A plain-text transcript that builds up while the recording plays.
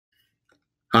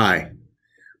Hi,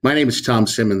 my name is Thom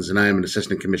Simmons, and I am an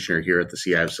Assistant Commissioner here at the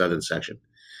CIF Southern Section.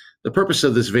 The purpose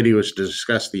of this video is to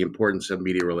discuss the importance of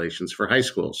media relations for high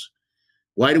schools.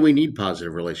 Why do we need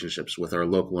positive relationships with our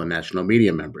local and national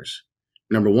media members?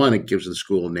 Number one, it gives the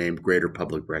school name greater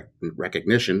public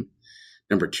recognition.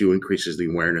 Number two, increases the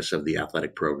awareness of the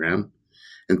athletic program.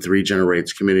 And three,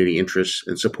 generates community interest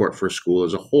and support for a school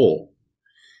as a whole.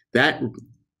 That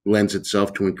lends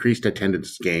itself to increased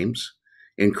attendance at games,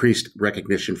 increased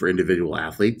recognition for individual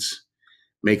athletes,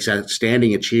 makes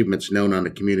outstanding achievements known on a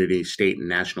community, state, and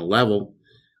national level,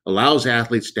 allows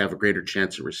athletes to have a greater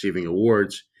chance at receiving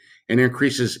awards, and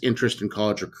increases interest in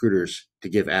college recruiters to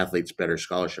give athletes better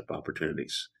scholarship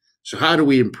opportunities. So how do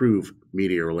we improve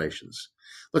media relations?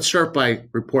 Let's start by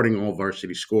reporting all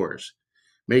varsity scores.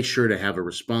 Make sure to have a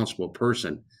responsible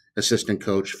person, assistant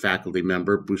coach, faculty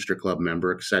member, booster club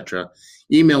member, etc.,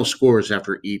 email scores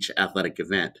after each athletic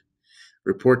event.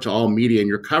 Report to all media in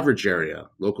your coverage area,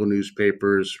 local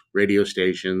newspapers, radio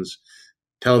stations,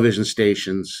 television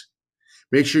stations.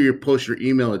 Make sure you post your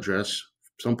email address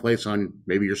someplace on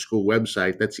maybe your school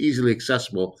website that's easily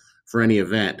accessible for any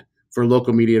event, for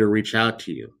local media to reach out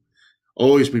to you.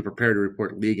 Always be prepared to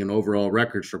report league and overall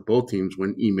records for both teams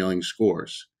when emailing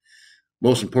scores.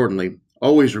 Most importantly,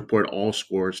 always report all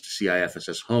scores to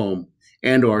CIF-SS Home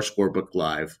and or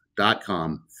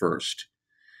scorebooklive.com first.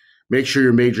 Make sure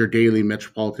your major daily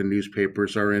metropolitan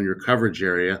newspapers are in your coverage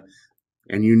area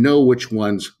and you know which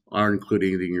ones are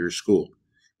included in your school.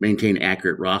 Maintain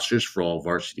accurate rosters for all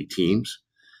varsity teams.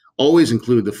 Always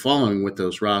include the following with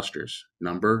those rosters: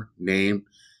 number, name,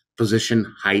 position,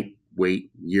 height,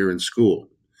 weight, year in school.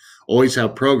 Always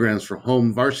have programs for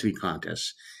home varsity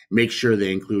contests. Make sure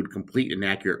they include complete and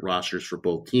accurate rosters for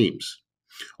both teams.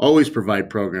 Always provide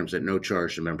programs at no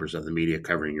charge to members of the media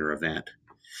covering your event.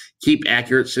 Keep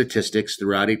accurate statistics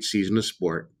throughout each season of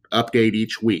sport. Update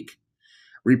each week.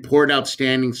 Report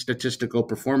outstanding statistical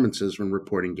performances when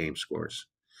reporting game scores.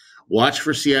 Watch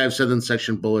for CIF Southern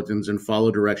Section bulletins and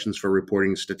follow directions for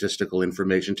reporting statistical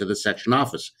information to the section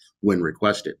office when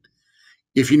requested.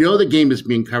 If you know the game is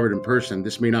being covered in person,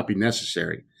 this may not be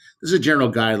necessary. This is a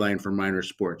general guideline for minor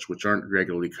sports which aren't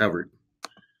regularly covered.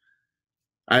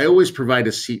 I always provide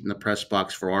a seat in the press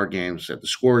box for our games, at the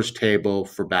scorers table,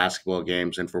 for basketball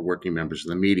games, and for working members of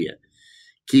the media.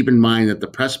 Keep in mind that the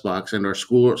press box and our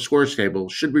scorers table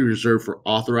should be reserved for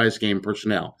authorized game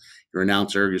personnel, your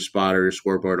announcer, your spotter, your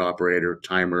scoreboard operator,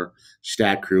 timer,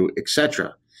 stat crew,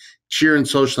 etc. Cheer and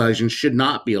socializing should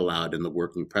not be allowed in the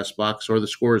working press box or the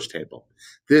scorers table.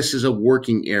 This is a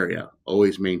working area.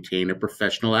 Always maintain a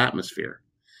professional atmosphere.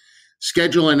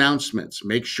 Schedule announcements.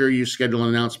 Make sure you schedule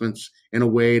announcements in a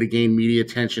way to gain media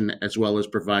attention as well as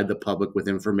provide the public with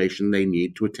information they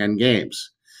need to attend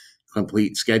games.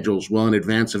 Complete schedules well in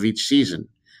advance of each season.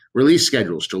 Release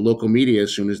schedules to local media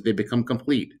as soon as they become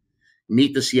complete.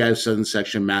 Meet the CIF Southern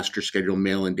Section master schedule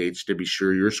mail-in dates to be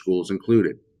sure your school is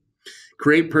included.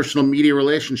 Create personal media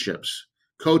relationships.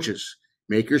 Coaches,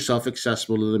 make yourself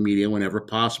accessible to the media whenever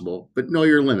possible, but know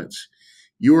your limits.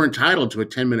 You are entitled to a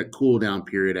 10-minute cool-down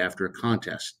period after a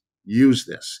contest. Use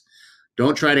this.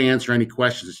 Don't try to answer any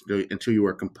questions until you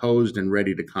are composed and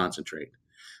ready to concentrate.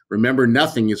 Remember,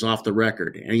 nothing is off the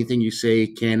record. Anything you say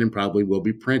can and probably will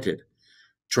be printed.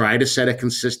 Try to set a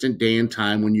consistent day and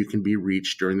time when you can be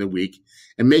reached during the week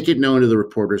and make it known to the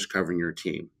reporters covering your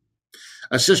team.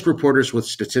 Assist reporters with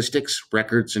statistics,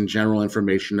 records, and general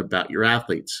information about your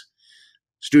athletes.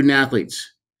 Student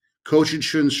athletes. Coaches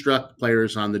should instruct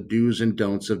players on the do's and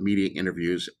don'ts of media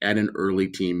interviews at an early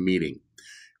team meeting.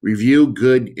 Review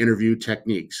good interview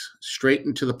techniques. Straight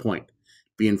and to the point.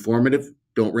 Be informative.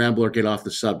 Don't ramble or get off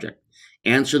the subject.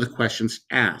 Answer the questions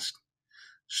asked.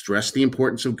 Stress the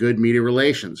importance of good media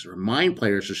relations. Remind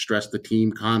players to stress the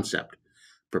team concept.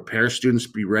 Prepare students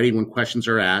to be ready when questions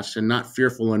are asked and not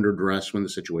fearful under duress when the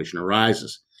situation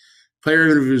arises. Player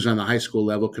interviews on the high school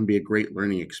level can be a great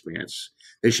learning experience.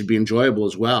 They should be enjoyable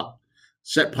as well.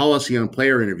 Set policy on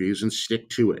player interviews and stick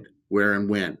to it, where and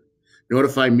when.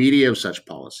 Notify media of such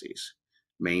policies.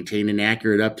 Maintain an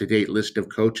accurate, up-to-date list of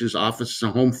coaches, offices,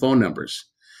 and home phone numbers.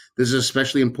 This is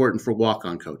especially important for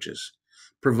walk-on coaches.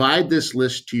 Provide this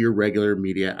list to your regular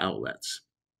media outlets.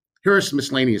 Here are some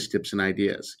miscellaneous tips and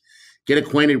ideas. Get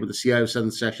acquainted with the CIF Southern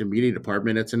Section Media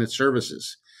Department and its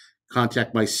services.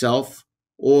 Contact myself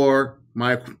or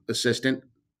my assistant,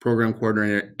 program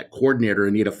coordinator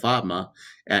Anita Fatma,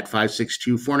 at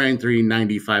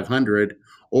 562-493-9500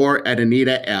 or at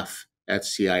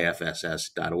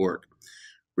anitaf@cifss.org.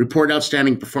 Report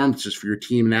outstanding performances for your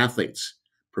team and athletes.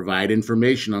 Provide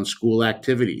information on school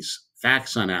activities,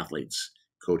 facts on athletes,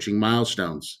 coaching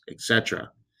milestones,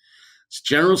 etc.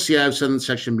 General CIF Southern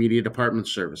Section Media Department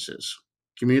Services.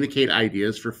 Communicate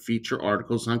ideas for feature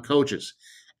articles on coaches,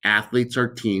 athletes, or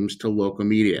teams to local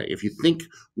media. If you think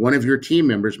one of your team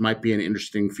members might be an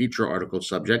interesting feature article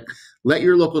subject, let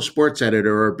your local sports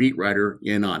editor or beat writer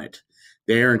in on it.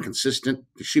 They are in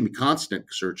constant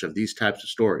search of these types of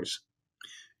stories.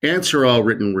 Answer all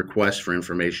written requests for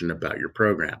information about your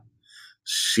program.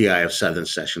 CIF Southern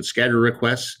Section schedule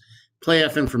requests,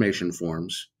 playoff information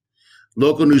forms,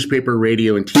 local newspaper,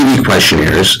 radio, and TV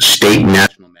questionnaires, state and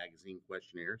national magazine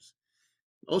questionnaires.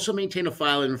 Also maintain a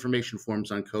file of information forms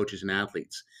on coaches and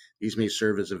athletes. These may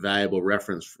serve as a valuable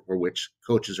reference for which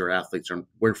coaches or athletes are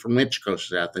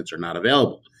not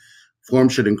available.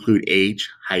 Forms should include age,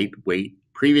 height, weight,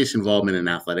 previous involvement in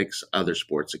athletics, other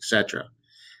sports, etc.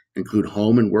 Include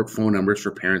home and work phone numbers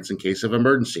for parents in case of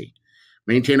emergency.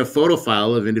 Maintain a photo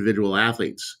file of individual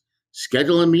athletes.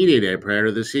 Schedule a media day prior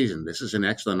to the season. This is an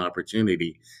excellent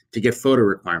opportunity to get photo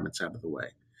requirements out of the way.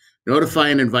 Notify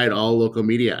and invite all local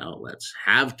media outlets.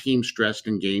 Have teams dressed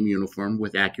in game uniform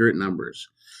with accurate numbers.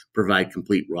 Provide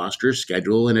complete roster,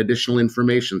 schedule, and additional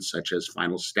information such as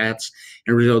final stats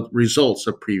and results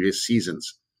of previous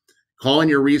seasons. Call in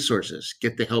your resources.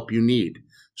 Get the help you need.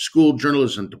 School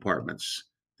journalism departments.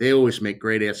 They always make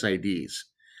great SIDs.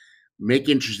 Make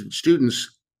interested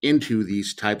students into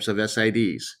these types of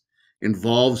SIDs.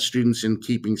 Involve students in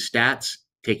keeping stats,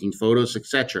 taking photos,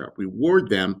 etc. Reward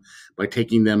them by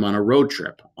taking them on a road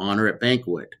trip, honor at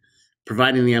banquet,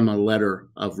 providing them a letter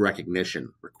of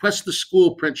recognition. Request the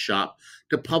school print shop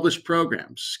to publish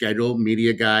programs, schedule,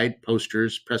 media guide,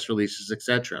 posters, press releases,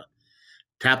 etc.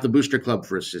 Tap the Booster Club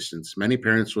for assistance. Many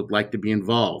parents would like to be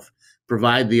involved.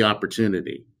 Provide the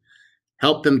opportunity.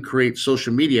 Help them create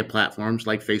social media platforms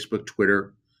like Facebook,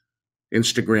 Twitter,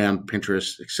 Instagram,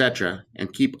 Pinterest, etc.,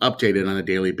 and keep updated on a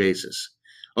daily basis.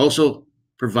 Also,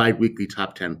 provide weekly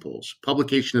top 10 polls,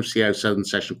 publication of CIF Southern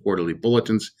Section quarterly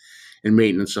bulletins, and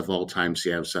maintenance of all-time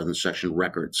CIF Southern Section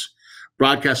records.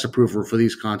 Broadcast approval for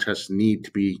these contests need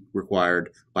to be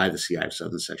required by the CIF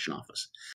Southern Section office.